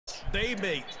They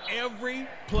make every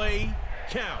play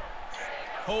count.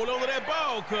 Hold on to that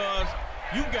ball, cuz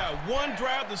you got one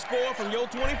drive to score from your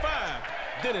 25.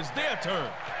 Then it's their turn.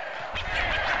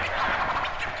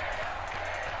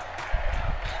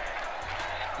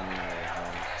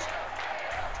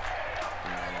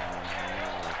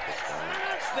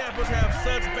 Snappers have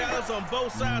such balance on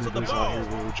both sides of the ball.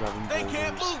 They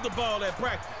can't move the ball at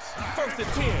practice. 1st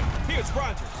and 10. Here's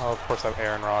Rodgers. Oh, of course, I'm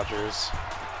Aaron Rodgers.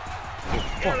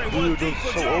 Aaron, Dude,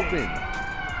 so open.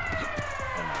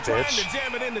 Trying to Bitch.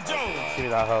 jam it into Jones. Give me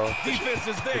that hoe. Defense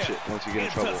is there. Pitch it once you get in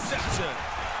trouble. Interception.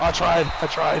 I tried.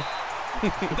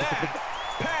 That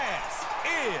pass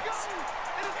is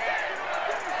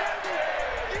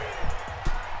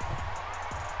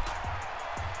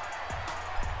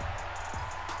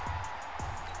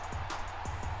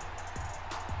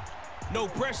no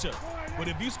pressure. But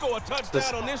if you score a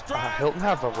touchdown on this drive, Hilton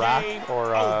have a rack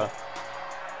or Yeah,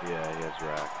 he has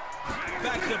rack.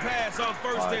 back to pass on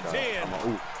 1st and 10.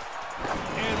 Ooh.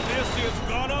 And this is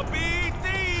gonna be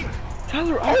the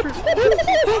Tyler Eifert. he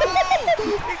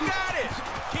got it.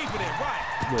 Keeping it right.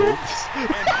 And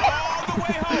all the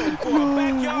way home for a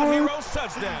Backyard Heroes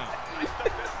touchdown.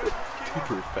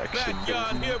 Perfection.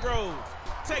 Backyard Heroes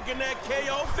taking that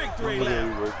KO victory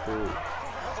lap.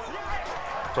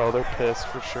 Bro, they're pissed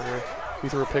for sure. We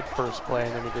threw a pick first play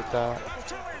and then we did that.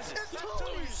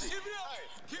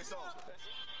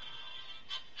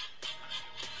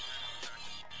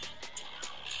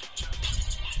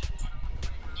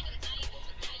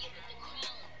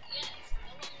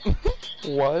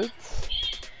 What?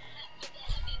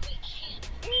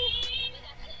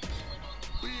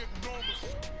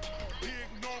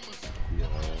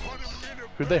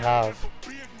 Who'd they have?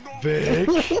 Vic.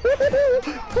 The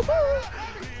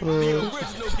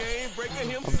original game breaker I'm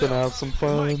himself. gonna have some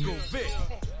fun. Michael Vick.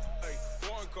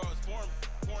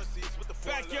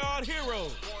 Backyard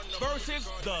Heroes versus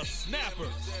the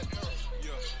Snappers.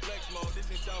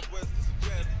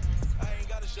 I ain't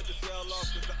gotta shut the cell off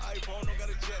cause the iPhone don't got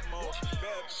a jet mode.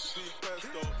 Bad big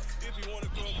pesto. If you wanna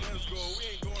come, let's go. We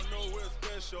ain't going nowhere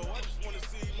special. I just wanna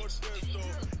see more pesto.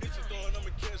 Hit your throwing,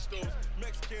 I'ma catch those.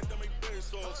 Mexican, that make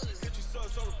pesos. Get your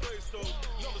sauce, I'll replace those.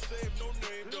 Never save, no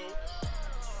name though.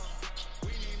 We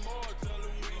need more, tell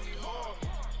them we need more.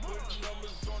 Put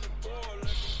numbers on the board, let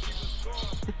them keep it score.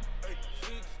 Hey,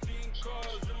 16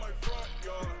 cars in my front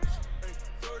yard. Hey,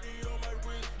 30 on my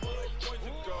wrist, more like points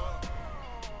of God.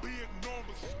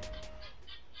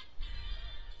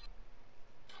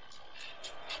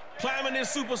 Climbing this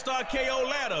superstar KO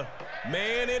ladder,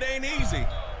 man, it ain't easy.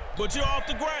 But you're off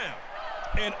the ground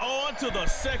and on to the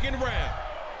 2nd round.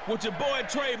 With your boy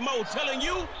Trey Moe telling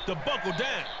you to buckle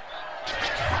down.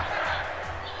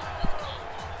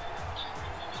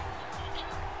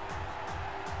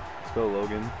 Let's go,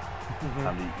 Logan.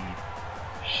 Time to eat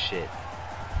shit.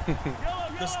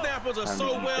 The Snappers are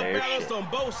so well balanced on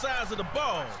both sides of the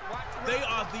ball. They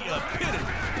are the epitome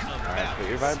of balance. Put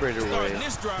your vibrator away. Starting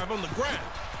this drive on the ground.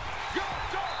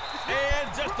 And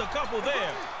just a couple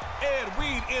there. Ed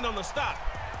Reed in on the stop.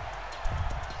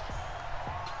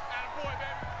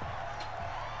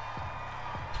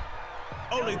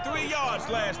 Only 3 yards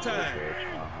last time.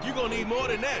 You're going to need more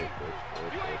than that.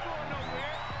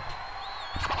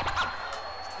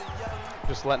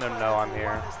 Just letting him know I'm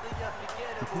here.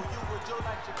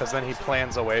 Because then he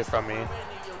plans away from me.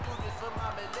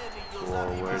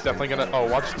 He's definitely gonna. Oh,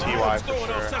 watch TY for sure.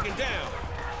 2nd down.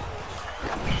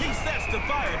 He sets the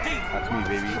fire deep. That's me,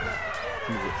 baby.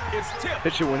 It's tipped.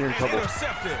 Pitch it when you're in trouble.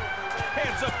 Intercepted.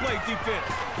 Hands up play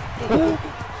defense.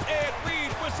 Ed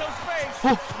Reed with some space.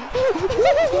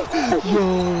 Yo.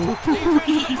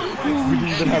 We didn't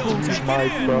even have to use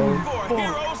mic, bro. For a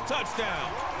Heroes touchdown.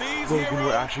 These Logan, we're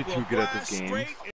heroes actually too will good at fly this game. straight